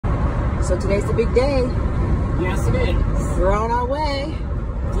So today's the big day. Yes, it is. We're on our way.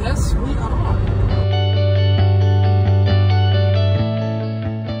 Yes, we are.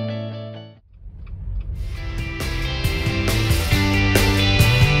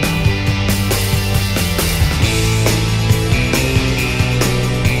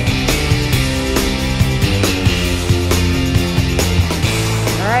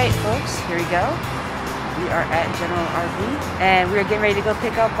 Alright folks, here we go. We are at General RV and we're getting ready to go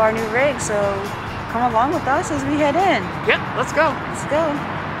pick up our new rig, so come along with us as we head in. Yep, let's go. Let's go.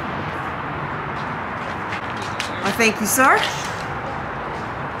 Well, thank you, sir.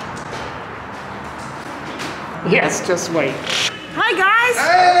 Yes, just wait. Hi guys!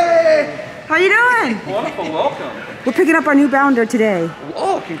 Hey! How you doing? Wonderful, welcome. We're picking up our new bounder today.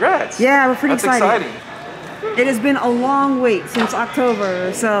 Oh, congrats. Yeah, we're pretty excited. That's exciting. It has been a long wait since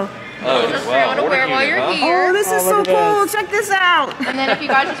October, so. Oh, wow. To wear while you're here. Oh, this is so cool. Check this out. And then if you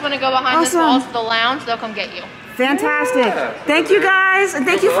guys just want to go behind this wall to the lounge, they'll come get you. Fantastic. Yeah. Thank you guys, and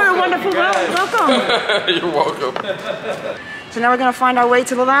thank you for the wonderful welcome. You're welcome. So now we're going to find our way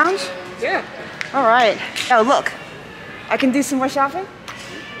to the lounge? Yeah. All right. Oh, look. I can do some more shopping?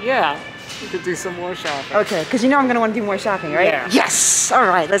 Yeah, you could do some more shopping. Okay, because you know I'm going to want to do more shopping, right? Yeah. Yes. All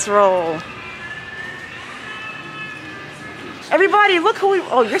right, let's roll. Everybody, look who we...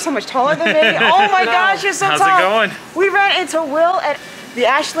 Oh, you're so much taller than me. Oh my gosh, you're so tall. How's it going? We ran into Will at the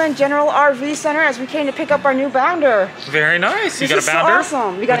Ashland General RV Center as we came to pick up our new bounder. Very nice. You This got a bounder? Is so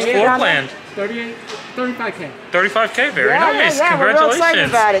awesome. We got Which a new floor bounder. plan? 35K. 35K, very Yeah, nice. yeah, we're real excited Congratulations.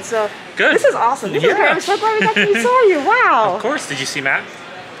 about it. So Good. This is awesome. This is great. I'm so glad we got to saw you. Wow. Of course. Did you see Matt?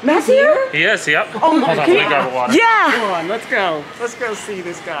 Matt's here? He is, yep. Oh my Hold on, let me grab a water. Yeah. Come on, let's go. Let's go see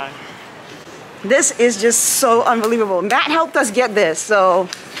this guy. This is just so unbelievable. Matt helped us get this, so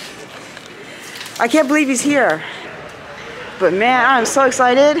I can't believe he's here. But man, I'm so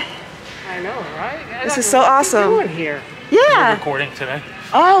excited. I know, right? This is so awesome. What are you doing here? Yeah. We're recording today.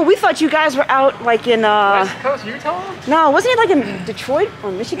 Oh, we thought you guys were out like in West Coast, Utah? No, wasn't he like in Detroit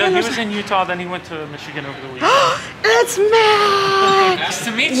or Michigan? No, he or was something? in Utah, then he went to Michigan over the weekend. It's Matt! Nice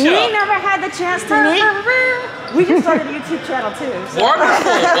to meet We you. never had the chance to meet. We just started a YouTube channel too. So.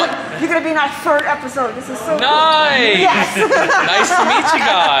 Wonderful. You're gonna be in our third episode. This is so Nice. Cool. Yes. Nice to meet you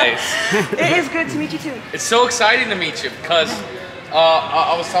guys. It is good to meet you too. It's so exciting to meet you because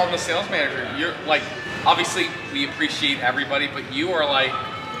I was telling the sales manager, you're like, obviously we appreciate everybody, but you are like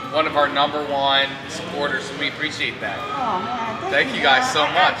one of our #1 supporters, and we appreciate that. Oh man, thank you guys so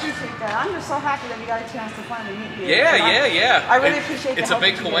much. I appreciate that. I'm just so happy that we got a chance to finally meet you. Yeah. I really appreciate It's the a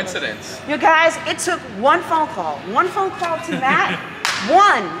big help that you gave us. coincidence. You guys, it took one phone call to Matt,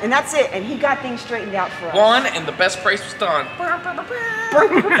 one, and that's it, and he got things straightened out for us. One, and the best price was done. Are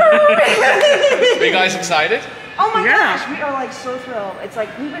you guys excited? Oh my gosh, we are like so thrilled. It's like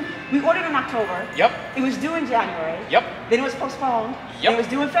we ordered in October. Yep. It was due in January. Yep. Then it was postponed. Yep. Then it was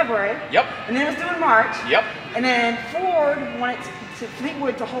due in February. Yep. And then it was due in March. Yep. And then Ford wanted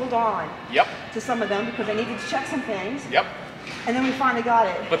Fleetwood to hold on Yep. to some of them because they needed to check some things. Yep. And then we finally got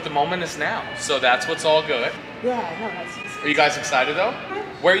it. But the moment is now, so that's what's all good. Yeah, no, that's Are you guys excited though?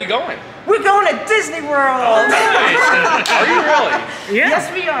 Where are you going? We're going to Disney World. Oh, nice. Are you really? Yeah.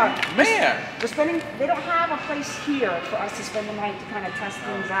 Yes, we are. Man. We're spending. They don't have a place here for us to spend the night to kind of test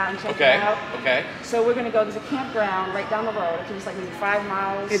things out and check Okay. it out. Okay. So we're gonna go. There's a campground right down the road. It's just like maybe 5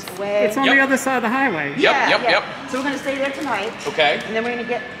 miles away. It's on the other side of the highway. Yep. So we're gonna stay there tonight. Okay. And then we're gonna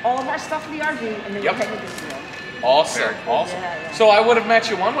get all of our stuff for the RV, and then we're heading to Disney World. Awesome. Awesome. Yeah. So I would have met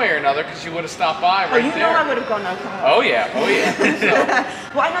you one way or another because you would have stopped by right Oh, you there. know I would have gone out. Oh yeah. Oh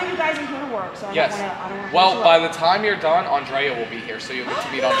yeah. Well, I know you guys are here to work, so I Yes. don't want to. Well, by the time you're done, Andrea will be here, so you'll get to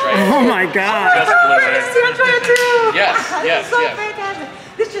meet Andrea. Oh my God. Just blew I it. see Andrea too. Yes, This yes, is so yes. fantastic.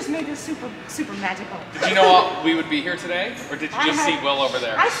 This just made this super magical. Did you know we would be here today, or did you just see Will over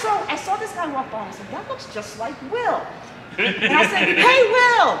there? I saw this guy walk by and I said, that looks just like Will. And I said, hey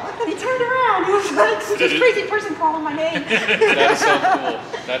Will! And he turned around. He was like, this crazy person calling my name. That is so cool.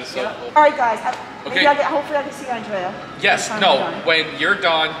 That is so cool. All right, guys. Okay. Hopefully I can see Andrea. Yes. By the time No. we're done. When you're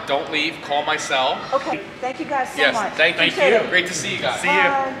done, don't leave. Call my cell. Okay. Thank you guys so Yes. much. Thank Appreciate you. it. Great to see you guys. See you.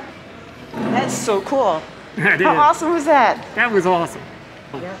 Bye. That's so cool. That How is. awesome was that? That was awesome.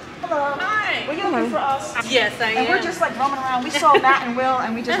 Hello. Hi. Were you looking for us? Yes, I And we're just like roaming around. We saw Matt and Will,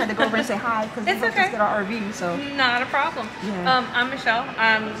 and we just had to go over and say hi because we It's both okay. just get our RV. So Not a problem. Yeah. I'm Michelle.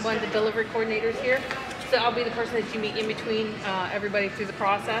 I'm one of the delivery coordinators here. So I'll be the person that you meet in between everybody through the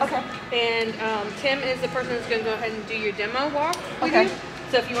process. Okay. And Tim is the person that's going to go ahead and do your demo walk with Okay. you.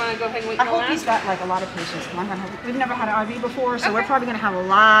 So if you want to go ahead and wait I till hope he's last. got like a lot of patience. We've never had an RV before, so we're probably gonna have a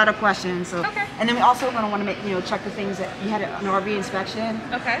lot of questions. So, Okay. and then we also gonna want to make check the things that we had an RV inspection.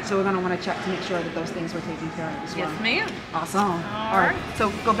 Okay. So we're gonna want to check to make sure that those things were taken care of as well. Yes, ma'am. Awesome. All right.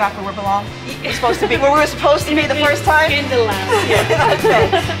 So go back where we belong. We're supposed to be where we were supposed to be the first time. In the last. Yeah. Okay.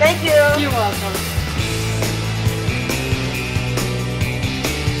 Thank you. You're welcome.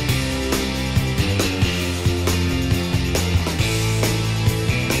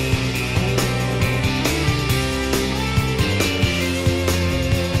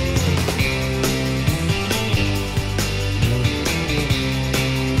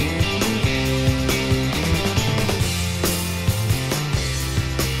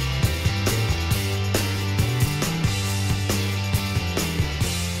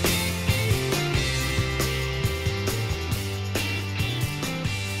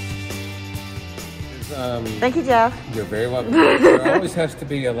 Thank you, Jeff. You're very welcome. There always has to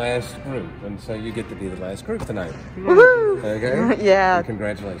be a last group, and so you get to be the last group tonight. Woohoo! Okay? Yeah. And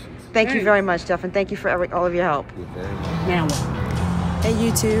congratulations. Thank you very much, Jeff, and thank you for all of your help. You're very welcome. Now what? Hey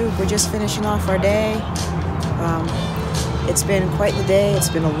YouTube, we're just finishing off our day. It's been quite the day. It's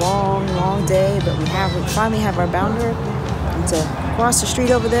been a long, long day, but we finally have our bounder. It's across the street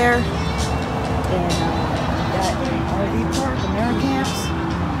over there, and got RV Park, Americamps,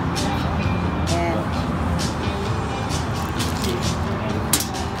 and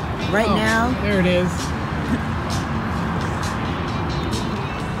right now. There it is.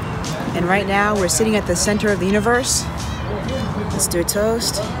 And right now we're sitting at the center of the universe. Let's do a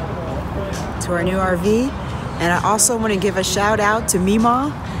toast to our new RV. And I also want to give a shout out to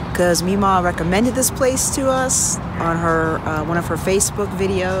Mima, because Mima recommended this place to us on her one of her Facebook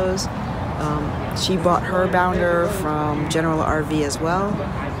videos. She bought her bounder from General RV as well.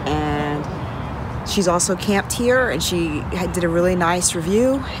 And she's also camped here, and she did a really nice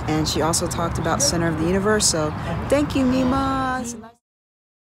review. And she also talked about Center of the Universe. So thank you, Mima.